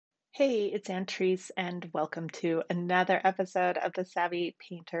Hey, it's Antrice, and welcome to another episode of the Savvy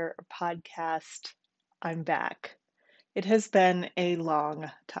Painter podcast. I'm back. It has been a long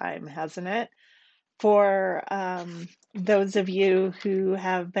time, hasn't it? For those of you who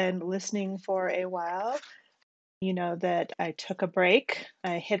have been listening for a while, you know that I took a break.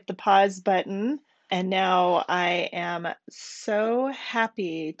 I hit the pause button, and now I am so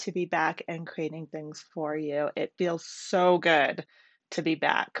happy to be back and creating things for you. It feels so good to be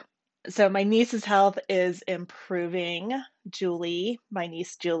back. So my niece's health is improving. My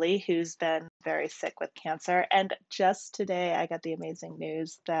niece Julie, who's been very sick with cancer. And just today, I got the amazing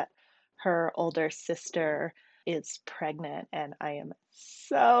news that her older sister is pregnant, and I am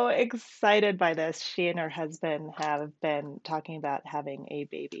so excited by this. She and her husband have been talking about having a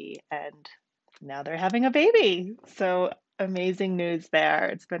baby, and now they're having a baby. So amazing news there.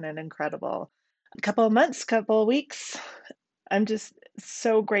 It's been an incredible couple of months, couple of weeks. I'm just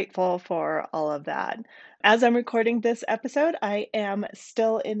so grateful for all of that. As I'm recording this episode, I am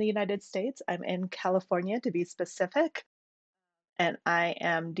still in the United States. I'm in California to be specific, and I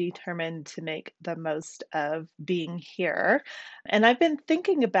am determined to make the most of being here. And I've been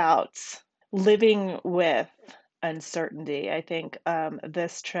thinking about living with uncertainty. I think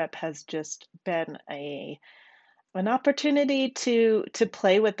this trip has just been an opportunity to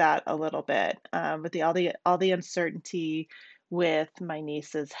play with that a little bit, with all the uncertainty with my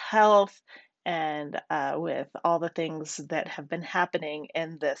niece's health and with all the things that have been happening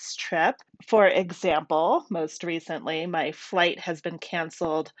in this trip. For example, most recently, my flight has been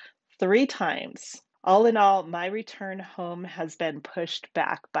canceled 3 times. All in all, my return home has been pushed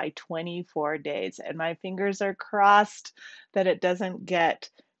back by 24 days, and my fingers are crossed that it doesn't get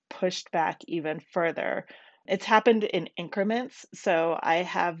pushed back even further. It's happened in increments, so I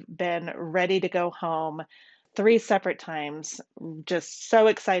have been ready to go home 3 separate times. Just so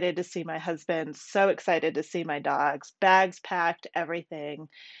excited to see my husband, so excited to see my dogs, bags packed, everything.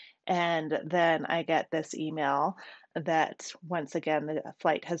 And then I get this email that once again the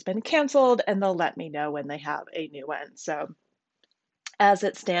flight has been canceled and they'll let me know when they have a new one. So as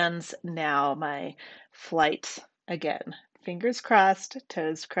it stands now, my flight, again, fingers crossed,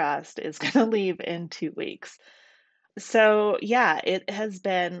 toes crossed, is going to leave in 2 weeks. So, yeah, it has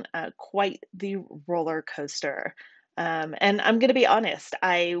been quite the roller coaster. And I'm going to be honest,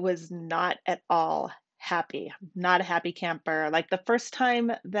 I was not at all happy, not a happy camper. Like the first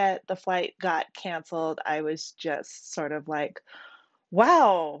time that the flight got canceled, I was just sort of like,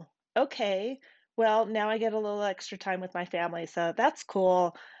 wow, okay. Well, now I get a little extra time with my family, so that's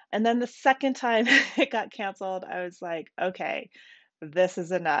cool. And then the second time it got canceled, I was like, okay, this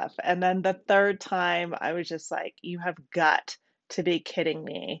is enough. And then the third time, I was just like, you have got to be kidding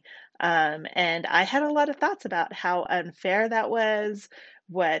me. And I had a lot of thoughts about how unfair that was,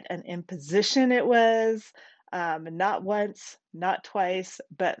 what an imposition it was. Not once, not twice,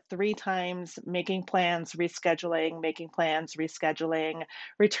 but 3 times, making plans, rescheduling,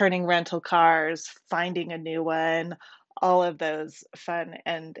 returning rental cars, finding a new one, all of those fun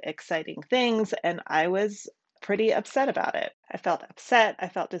and exciting things. And I was pretty upset about it. I felt upset, I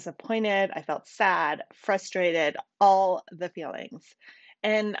felt disappointed, I felt sad, frustrated, all the feelings.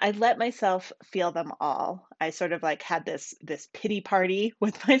 And I let myself feel them all. I sort of like had this pity party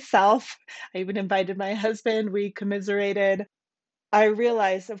with myself. I even invited my husband, we commiserated. I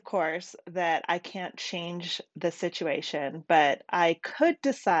realized, of course, that I can't change the situation, but I could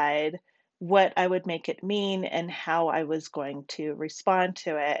decide what I would make it mean and how I was going to respond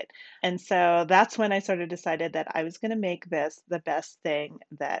to it. And so that's when I sort of decided that I was going to make this the best thing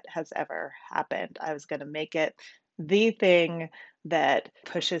that has ever happened. I was going to make it the thing that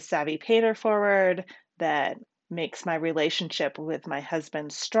pushes Savvy Painter forward, that makes my relationship with my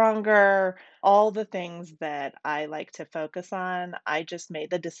husband stronger, all the things that I like to focus on. I just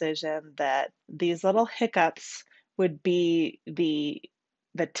made the decision that these little hiccups would be the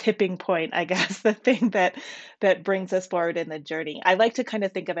tipping point, I guess, the thing that brings us forward in the journey. I like to kind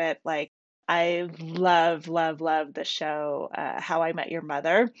of think of it like I love, love, love the show How I Met Your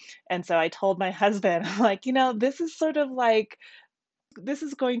Mother. And so I told my husband, I'm like, this is sort of like this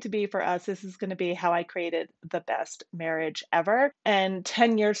is going to be for us, this is going to be how I created the best marriage ever. And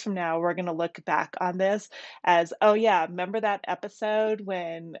 10 years from now, we're going to look back on this as, oh, yeah, remember that episode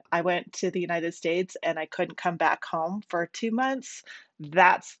when I went to the United States and I couldn't come back home for 2 months?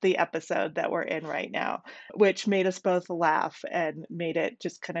 That's the episode that we're in right now, which made us both laugh and made it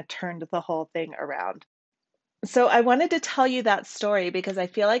just kind of turned the whole thing around. So I wanted to tell you that story because I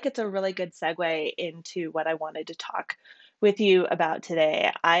feel like it's a really good segue into what I wanted to talk with you about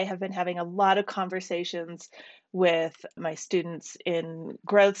today. I have been having a lot of conversations with my students in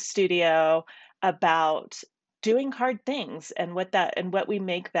growth studio about doing hard things and what we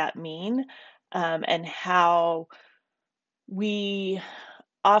make that mean, and how we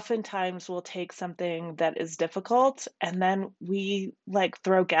oftentimes will take something that is difficult and then we like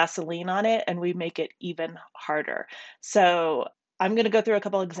throw gasoline on it and we make it even harder. So I'm going to go through a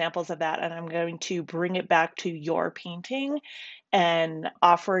couple examples of that and I'm going to bring it back to your painting and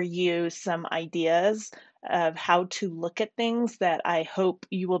offer you some ideas of how to look at things that I hope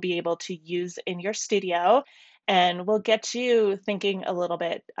you will be able to use in your studio and will get you thinking a little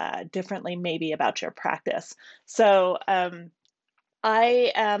bit differently maybe about your practice. So,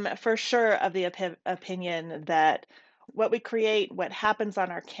 I am for sure of the opinion that what we create, what happens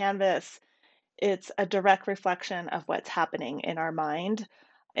on our canvas, it's a direct reflection of what's happening in our mind.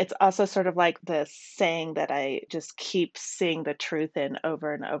 It's also sort of like this saying that I just keep seeing the truth in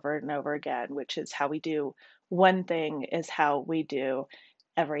over and over and over again, which is how we do one thing is how we do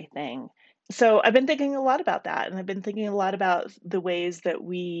everything. So I've been thinking a lot about that, and I've been thinking a lot about the ways that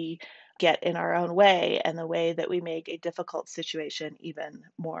we get in our own way and the way that we make a difficult situation even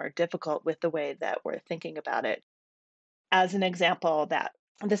more difficult with the way that we're thinking about it. As an example, that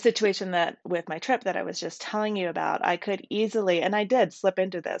the situation that with my trip that I was just telling you about, I could easily, and I did slip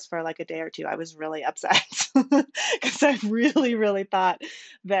into this for like a day or two. I was really upset because I really, really thought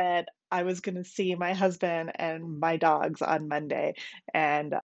that I was going to see my husband and my dogs on Monday.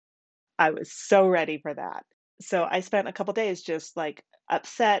 And I was so ready for that. So I spent a couple days just like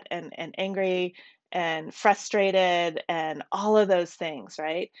upset and angry and frustrated and all of those things,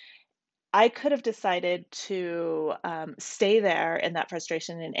 right? I could have decided to stay there in that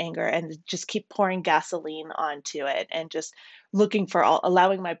frustration and anger and just keep pouring gasoline onto it and just looking for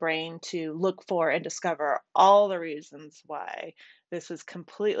allowing my brain to look for and discover all the reasons why this was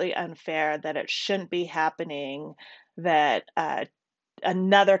completely unfair, that it shouldn't be happening, that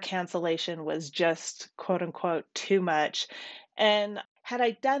another cancellation was just quote unquote too much. And had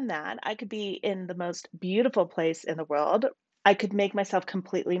I done that, I could be in the most beautiful place in the world. I could make myself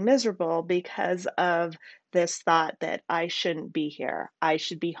completely miserable because of this thought that I shouldn't be here. I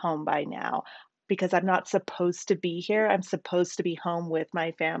should be home by now because I'm not supposed to be here. I'm supposed to be home with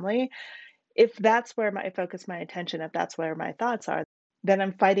my family. If that's where I focus my attention, if that's where my thoughts are, then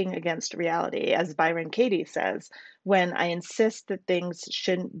I'm fighting against reality. As Byron Katie says, when I insist that things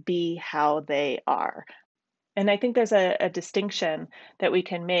shouldn't be how they are. And I think there's a distinction that we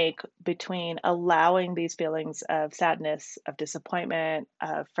can make between allowing these feelings of sadness, of disappointment,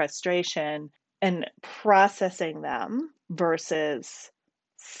 of frustration, and processing them versus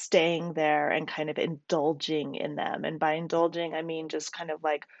staying there and kind of indulging in them. And by indulging, I mean just kind of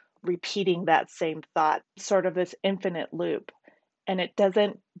like repeating that same thought, sort of this infinite loop. And it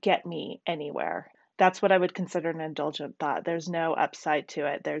doesn't get me anywhere. That's what I would consider an indulgent thought. There's no upside to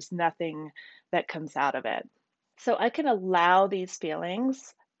it, there's nothing that comes out of it. So I can allow these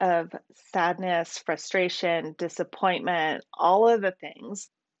feelings of sadness, frustration, disappointment, all of the things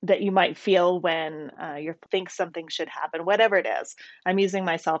that you might feel when you think something should happen, whatever it is. I'm using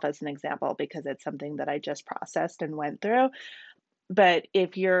myself as an example because it's something that I just processed and went through. But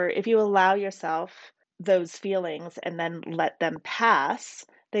if you allow yourself those feelings and then let them pass,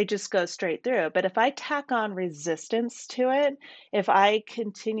 they just go straight through. But if I tack on resistance to it, if I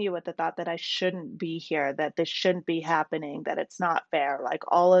continue with the thought that I shouldn't be here, that this shouldn't be happening, that it's not fair, like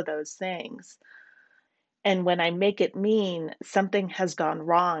all of those things, and when I make it mean something has gone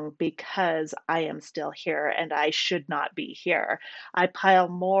wrong because I am still here and I should not be here, I pile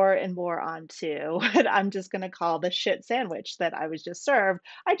more and more onto what I'm just going to call the shit sandwich that I was just served.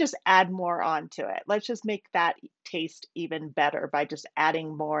 I just add more onto it. Let's just make that taste even better by just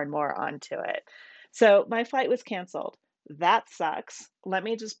adding more and more onto it. So my flight was canceled. That sucks. Let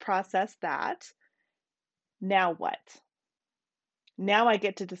me just process that. Now what? Now I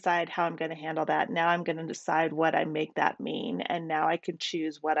get to decide how I'm gonna handle that. Now I'm gonna decide what I make that mean, and now I can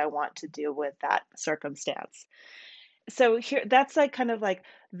choose what I want to do with that circumstance. So here that's like kind of like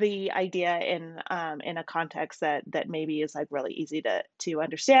the idea in a context that maybe is like really easy to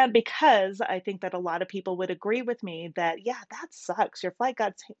understand because I think that a lot of people would agree with me that yeah, that sucks. Your flight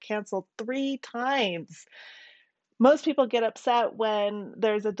got canceled 3 times. Most people get upset when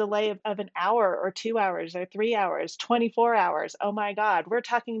there's a delay of an hour or 2 hours or 3 hours, 24 hours. Oh my God, we're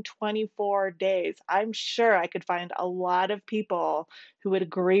talking 24 days. I'm sure I could find a lot of people who would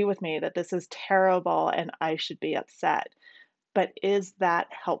agree with me that this is terrible and I should be upset. But is that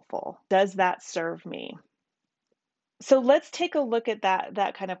helpful? Does that serve me? So let's take a look at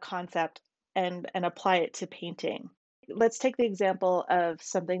that kind of concept and apply it to painting. let's take the example of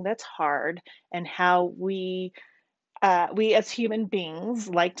something that's hard and how we as human beings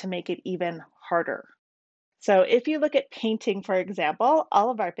like to make it even harder. So if you look at painting, for example, all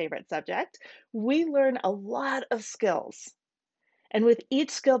of our favorite subject, we learn a lot of skills. And with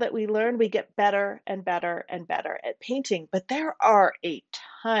each skill that we learn, we get better and better and better at painting. But there are a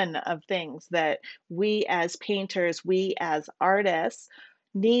ton of things that we as painters, we as artists,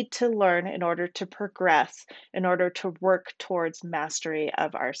 need to learn in order to progress, in order to work towards mastery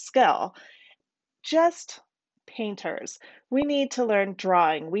of our skill. Just painters. We need to learn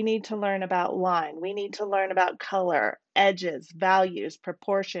drawing. We need to learn about line. We need to learn about color, edges, values,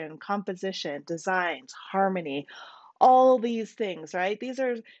 proportion, composition, designs, harmony, all these things, right? These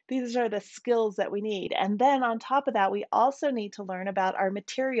are the skills that we need. And then on top of that, we also need to learn about our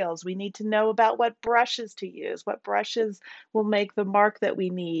materials. We need to know about what brushes to use, what brushes will make the mark that we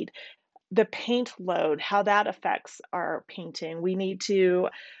need, the paint load, how that affects our painting. We need to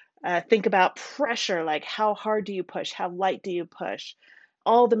think about pressure, like how hard do you push? How light do you push?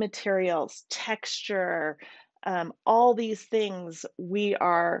 All the materials, texture, all these things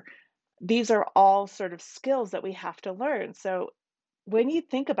these are all sort of skills that we have to learn. So when you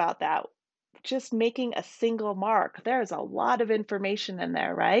think about that, just making a single mark, there's a lot of information in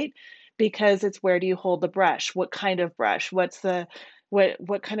there, right? Because it's where do you hold the brush? What kind of brush? What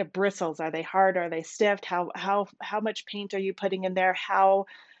kind of bristles? Are they hard? Are they stiff? How much paint are you putting in there?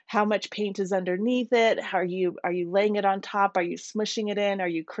 How much paint is underneath it? Are you laying it on top? Are you smushing it in? Are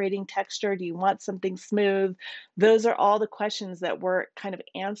you creating texture? Do you want something smooth? Those are all the questions that we're kind of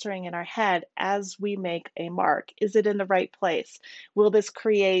answering in our head as we make a mark. Is it in the right place? Will this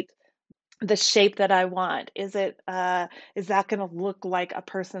create the shape that I want? Is that gonna look like a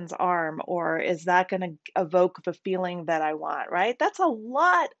person's arm, or is that gonna evoke the feeling that I want, right? That's a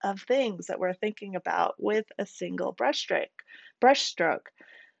lot of things that we're thinking about with a single brush stroke,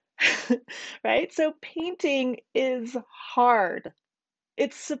 right? So painting is hard.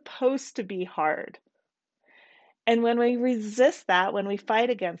 It's supposed to be hard. And when we resist that, when we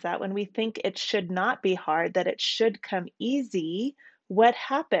fight against that, when we think it should not be hard, that it should come easy, what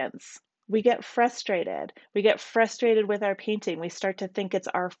happens? We get frustrated. We get frustrated with our painting. We start to think it's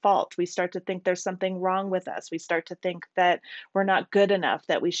our fault. We start to think there's something wrong with us. We start to think that we're not good enough,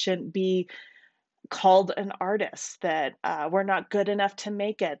 that we shouldn't be called an artist, that we're not good enough to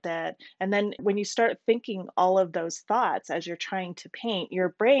make it, that and then when you start thinking all of those thoughts as you're trying to paint, your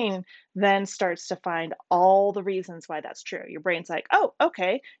brain then starts to find all the reasons why that's true. Your brain's like, oh,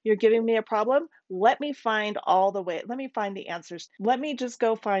 okay, you're giving me a problem, let me find the answers, let me just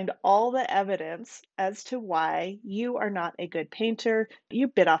go find all the evidence as to why you are not a good painter, you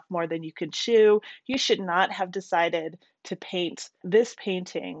bit off more than you could chew, you should not have decided to paint this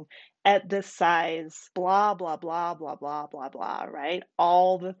painting at this size, blah, blah, blah, blah, blah, blah, blah, right?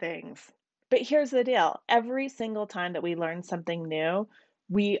 All the things. But here's the deal, every single time that we learn something new,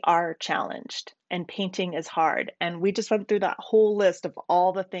 we are challenged, and painting is hard. And we just went through that whole list of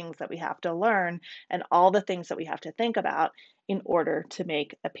all the things that we have to learn and all the things that we have to think about in order to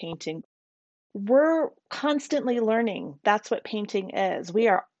make a painting. We're constantly learning. That's what painting is. We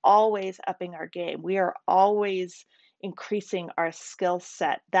are always upping our game. We are always increasing our skill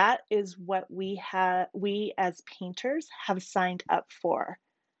set. That is what we as painters have signed up for.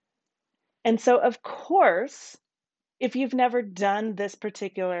 And so of course, if you've never done this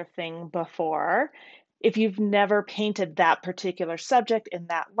particular thing before, if you've never painted that particular subject in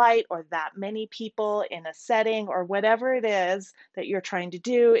that light or that many people in a setting or whatever it is that you're trying to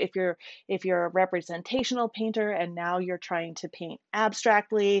do, if you're a representational painter and now you're trying to paint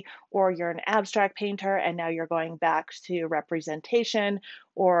abstractly, or you're an abstract painter and now you're going back to representation,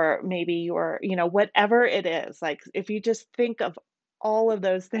 or maybe whatever it is, like if you just think of all of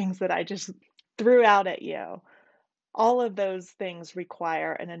those things that I just threw out at you, all of those things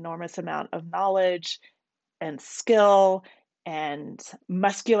require an enormous amount of knowledge and skill and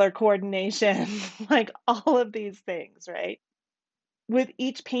muscular coordination, like all of these things, right? With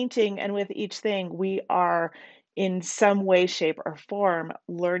each painting and with each thing, we are in some way, shape, or form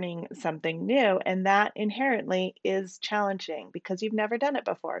learning something new. And that inherently is challenging because you've never done it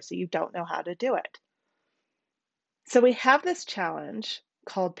before, so you don't know how to do it. So we have this challenge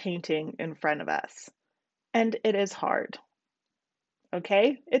called painting in front of us, and it is hard.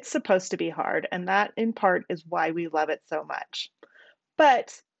 Okay? It's supposed to be hard, and that in part is why we love it so much.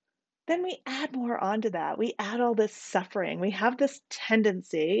 But then we add more onto that. We add all this suffering. We have this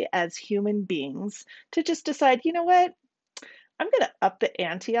tendency as human beings to just decide, you know what? I'm going to up the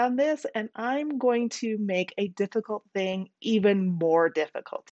ante on this, and I'm going to make a difficult thing even more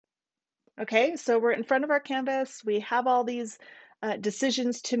difficult. Okay, so we're in front of our canvas. We have all these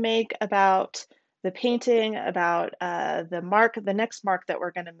decisions to make about the painting, about the next mark that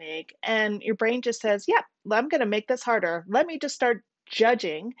we're going to make. And your brain just says, yeah, I'm going to make this harder. Let me just start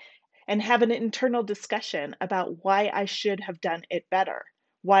judging and have an internal discussion about why I should have done it better,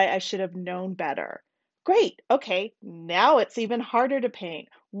 why I should have known better. Great. Okay. Now it's even harder to paint.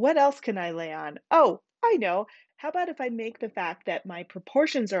 What else can I lay on? Oh, I know. How about if I make the fact that my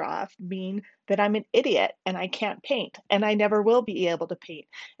proportions are off mean that I'm an idiot and I can't paint and I never will be able to paint?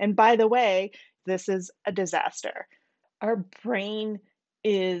 And by the way, this is a disaster. Our brain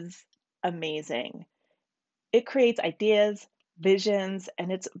is amazing. It creates ideas, visions,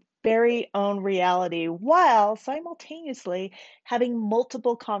 and its very own reality while simultaneously having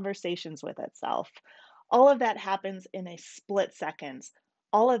multiple conversations with itself. All of that happens in a split seconds.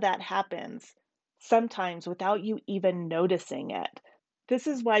 All of that happens sometimes without you even noticing it. This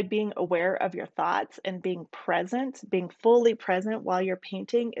is why being aware of your thoughts and being present, being fully present while you're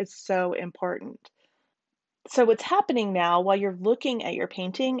painting is so important. So what's happening now while you're looking at your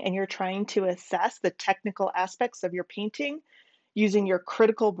painting and you're trying to assess the technical aspects of your painting using your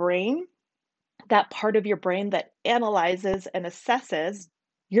critical brain, that part of your brain that analyzes and assesses,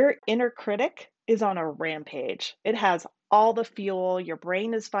 your inner critic is on a rampage. It has all the fuel. Your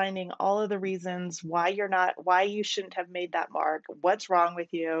brain is finding all of the reasons why you shouldn't have made that mark, what's wrong with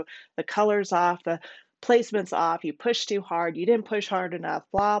you, the color's off, the placement's off, you pushed too hard, you didn't push hard enough,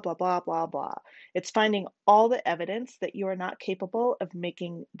 blah, blah, blah, blah, blah. It's finding all the evidence that you are not capable of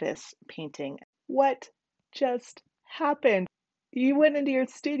making this painting. What just happened? You went into your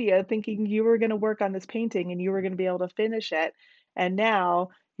studio thinking you were gonna work on this painting and you were gonna be able to finish it, and now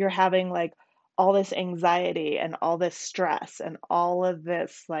you're having, like, all this anxiety and all this stress and all of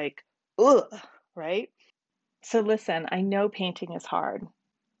this, like, ugh, right? So listen, I know painting is hard,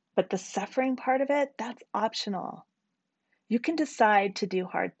 but the suffering part of it, that's optional. You can decide to do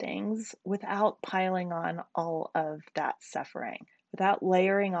hard things without piling on all of that suffering, without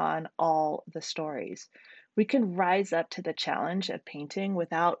layering on all the stories. We can rise up to the challenge of painting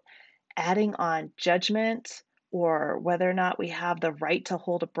without adding on judgment or whether or not we have the right to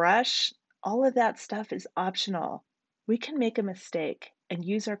hold a brush. All of that stuff is optional. We can make a mistake and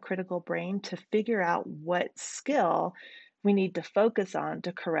use our critical brain to figure out what skill we need to focus on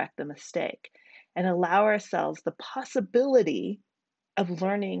to correct the mistake and allow ourselves the possibility of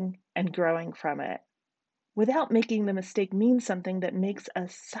learning and growing from it without making the mistake mean something that makes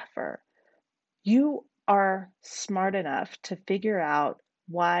us suffer. You are smart enough to figure out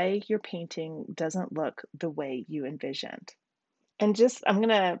why your painting doesn't look the way you envisioned. And just, I'm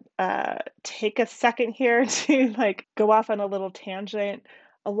gonna take a second here to like go off on a little tangent.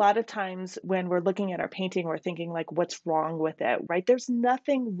 A lot of times when we're looking at our painting, we're thinking like, what's wrong with it, right? There's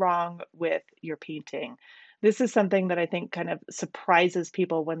nothing wrong with your painting. This is something that I think kind of surprises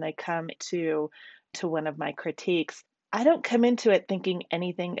people when they come to one of my critiques. I don't come into it thinking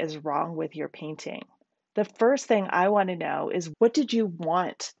anything is wrong with your painting. The first thing I want to know is, what did you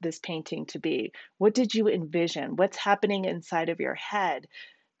want this painting to be? What did you envision? What's happening inside of your head?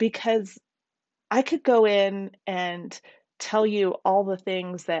 Because I could go in and tell you all the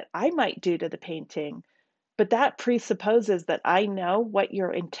things that I might do to the painting, but that presupposes that I know what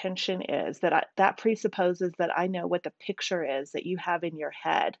your intention is, that presupposes that I know what the picture is that you have in your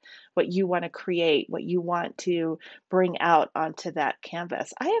head, what you want to create, what you want to bring out onto that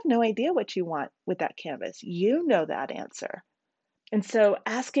canvas. I have no idea what you want with that canvas. You know that answer. And so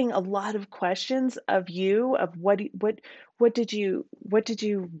asking a lot of questions of you, of what did you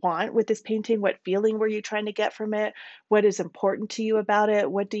want with this painting? What feeling were you trying to get from it? What is important to you about it?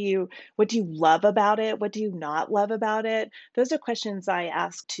 What do you love about it? What do you not love about it? Those are questions I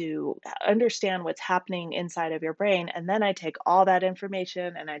ask to understand what's happening inside of your brain. And then I take all that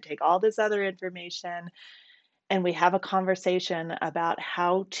information and I take all this other information and we have a conversation about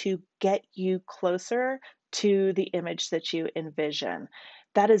how to get you closer to the image that you envision.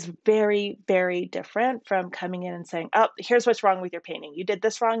 That is very, very different from coming in and saying, oh, here's what's wrong with your painting. You did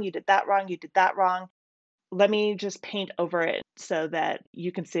this wrong, you did that wrong, you did that wrong. Let me just paint over it so that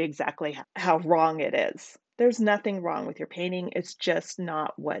you can see exactly how wrong it is. There's nothing wrong with your painting. It's just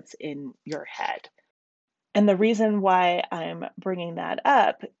not what's in your head. And the reason why I'm bringing that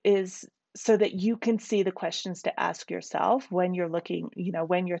up is so that you can see the questions to ask yourself when you're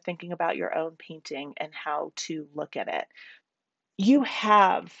when you're thinking about your own painting and how to look at it. You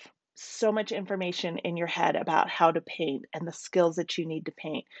have so much information in your head about how to paint and the skills that you need to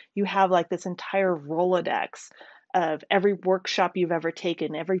paint. You have like this entire Rolodex of every workshop you've ever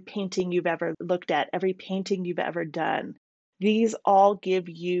taken, every painting you've ever looked at, every painting you've ever done. These all give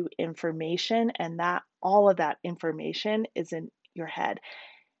you information, and that all of that information is in your head.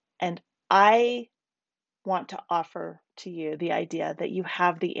 And I want to offer to you the idea that you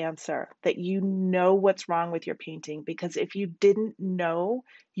have the answer, that you know what's wrong with your painting, because if you didn't know,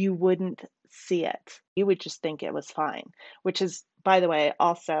 you wouldn't see it. You would just think it was fine, which is, by the way,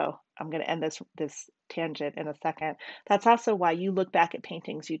 also, I'm going to end this tangent in a second. That's also why you look back at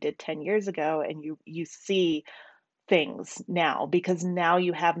paintings you did 10 years ago and you see things now, because now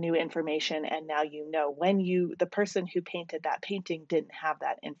you have new information, and now you know when the person who painted that painting didn't have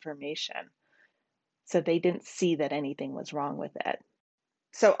that information. So they didn't see that anything was wrong with it.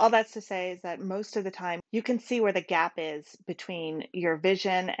 So all that's to say is that most of the time you can see where the gap is between your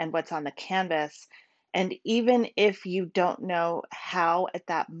vision and what's on the canvas. And even if you don't know how at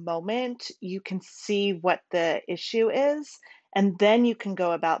that moment, you can see what the issue is. And then you can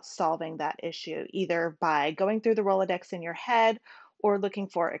go about solving that issue, either by going through the Rolodex in your head or looking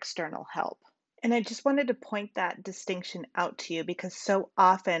for external help. And I just wanted to point that distinction out to you, because so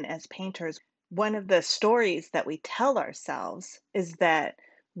often as painters, one of the stories that we tell ourselves is that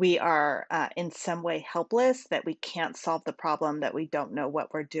we are in some way helpless, that we can't solve the problem, that we don't know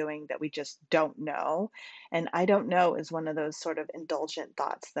what we're doing, that we just don't know. And I don't know is one of those sort of indulgent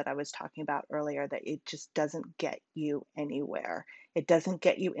thoughts that I was talking about earlier, that it just doesn't get you anywhere. It doesn't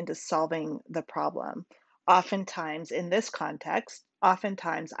get you into solving the problem. Oftentimes, in this context,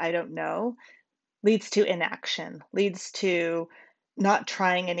 oftentimes I don't know leads to inaction, leads to not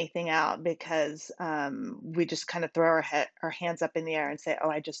trying anything out, because we just kind of throw our hands up in the air and say, "Oh,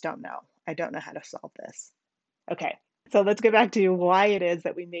 I just don't know. I don't know how to solve this." Okay, so let's get back to why it is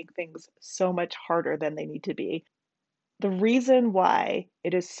that we make things so much harder than they need to be. The reason why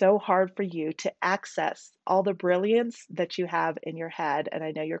it is so hard for you to access all the brilliance that you have in your head, and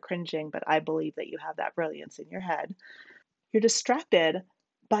I know you're cringing, but I believe that you have that brilliance in your head. You're distracted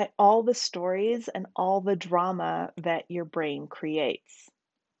by all the stories and all the drama that your brain creates.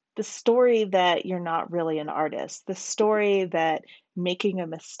 The story that you're not really an artist, the story that making a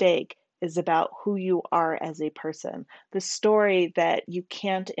mistake is about who you are as a person, the story that you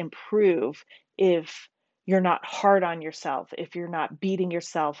can't improve if you're not hard on yourself, if you're not beating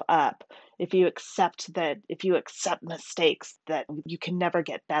yourself up, if you accept mistakes, that you can never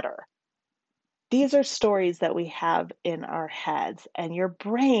get better. These are stories that we have in our heads, and your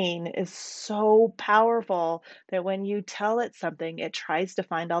brain is so powerful that when you tell it something, it tries to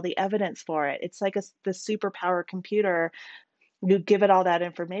find all the evidence for it. It's like the superpower computer. You give it all that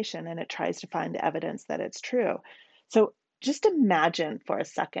information, and it tries to find evidence that it's true. So just imagine for a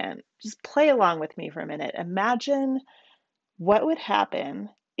second, just play along with me for a minute. Imagine what would happen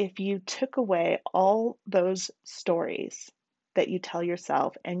if you took away all those stories that you tell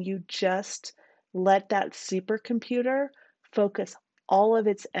yourself and you just let that supercomputer focus all of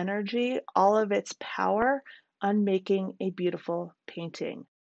its energy, all of its power on making a beautiful painting?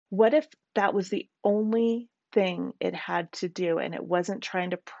 What if that was the only thing it had to do, and it wasn't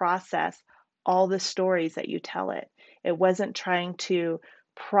trying to process all the stories that you tell it? It wasn't trying to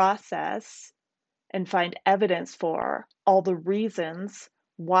process and find evidence for all the reasons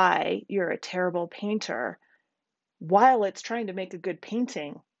why you're a terrible painter while it's trying to make a good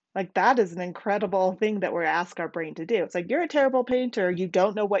painting. Like, that is an incredible thing that we're ask our brain to do. It's like, you're a terrible painter, you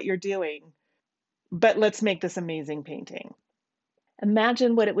don't know what you're doing, but let's make this amazing painting.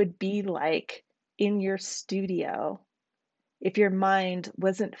 Imagine what it would be like in your studio if your mind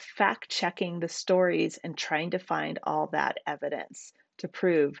wasn't fact checking the stories and trying to find all that evidence to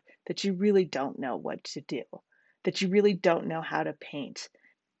prove that you really don't know what to do, that you really don't know how to paint.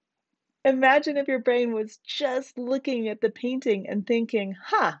 Imagine if your brain was just looking at the painting and thinking,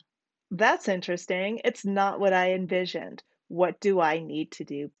 huh, that's interesting. It's not what I envisioned. What do I need to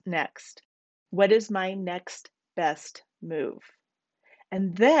do next? What is my next best move?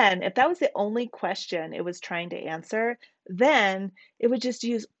 And then, if that was the only question it was trying to answer, then it would just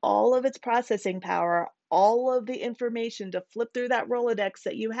use all of its processing power, all of the information to flip through that Rolodex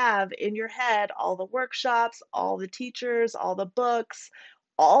that you have in your head, all the workshops, all the teachers, all the books,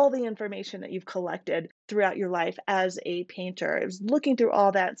 all the information that you've collected throughout your life as a painter. It was looking through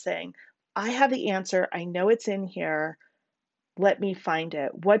all that and saying, I have the answer. I know it's in here. Let me find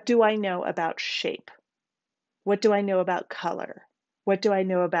it. What do I know about shape? What do I know about color? What do I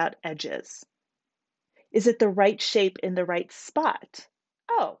know about edges? Is it the right shape in the right spot?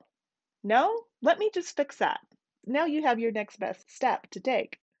 Oh, no? Let me just fix that. Now you have your next best step to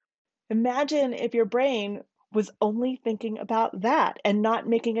take. Imagine if your brain was only thinking about that and not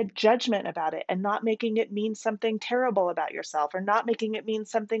making a judgment about it and not making it mean something terrible about yourself or not making it mean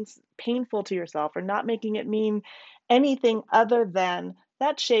something painful to yourself or not making it mean anything other than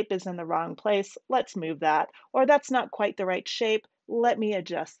that shape is in the wrong place. Let's move that. Or that's not quite the right shape. Let me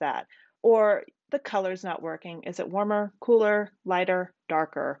adjust that. Or the color's not working. Is it warmer, cooler, lighter,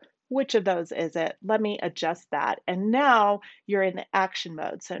 darker? Which of those is it? Let me adjust that. And now you're in the action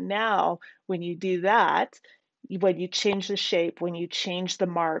mode. So now when you do that, when you change the shape, when you change the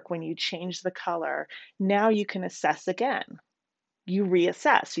mark, when you change the color, now you can assess again. You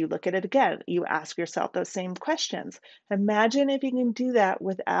reassess, you look at it again, you ask yourself those same questions. Imagine if you can do that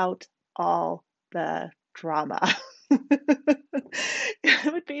without all the drama.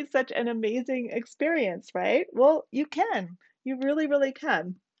 It would be such an amazing experience, right? Well, you can. You really, really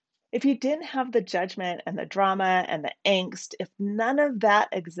can. If you didn't have the judgment and the drama and the angst, if none of that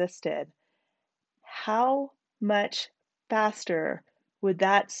existed, how much faster would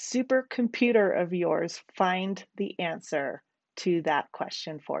that supercomputer of yours find the answer to that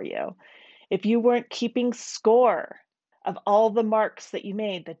question for you? If you weren't keeping score of all the marks that you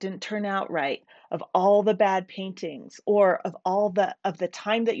made that didn't turn out right, of all the bad paintings, or of all the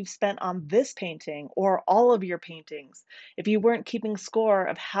time that you've spent on this painting or all of your paintings, if you weren't keeping score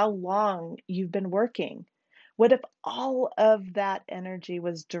of how long you've been working, what if all of that energy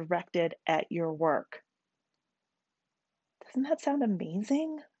was directed at your work? Doesn't that sound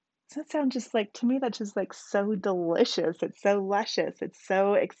amazing? Doesn't that sound just like, to me, that's just like so delicious. It's so luscious. It's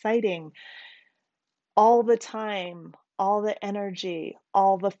so exciting. All the time, all the energy,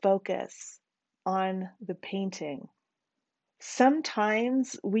 all the focus on the painting.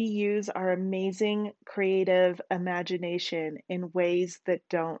 Sometimes we use our amazing creative imagination in ways that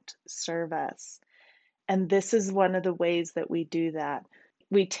don't serve us. And this is one of the ways that we do that.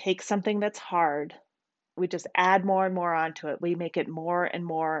 We take something that's hard, we just add more and more onto it. We make it more and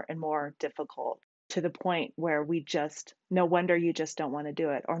more and more difficult to the point where we just, no wonder you just don't want to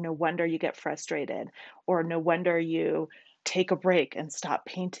do it, or no wonder you get frustrated, or no wonder you take a break and stop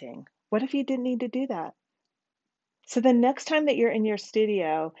painting. What if you didn't need to do that? So the next time that you're in your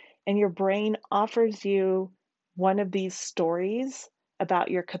studio and your brain offers you one of these stories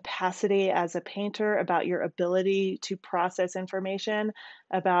about your capacity as a painter, about your ability to process information,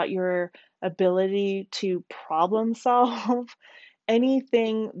 about your ability to problem solve,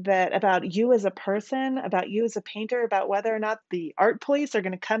 anything that about you as a person, about you as a painter, about whether or not the art police are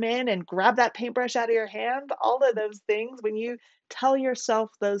going to come in and grab that paintbrush out of your hand, all of those things, when you tell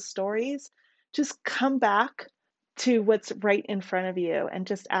yourself those stories, just come back to what's right in front of you and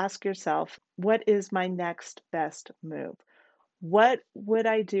just ask yourself, what is my next best move? What would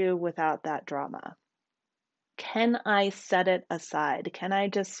I do without that drama? Can I set it aside? Can I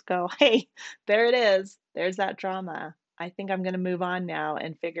just go, hey, there it is. There's that drama. I think I'm going to move on now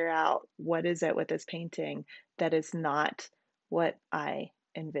and figure out what is it with this painting that is not what I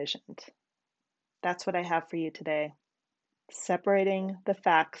envisioned. That's what I have for you today. Separating the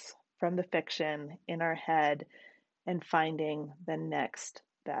facts from the fiction in our head and finding the next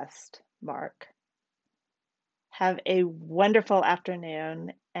best mark. Have a wonderful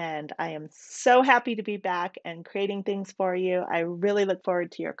afternoon, and I am so happy to be back and creating things for you. I really look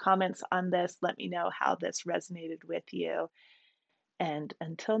forward to your comments on this. Let me know how this resonated with you. And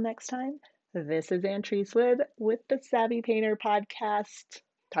until next time, this is Ann Treeswood with the Savvy Painter Podcast.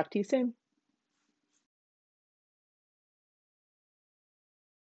 Talk to you soon.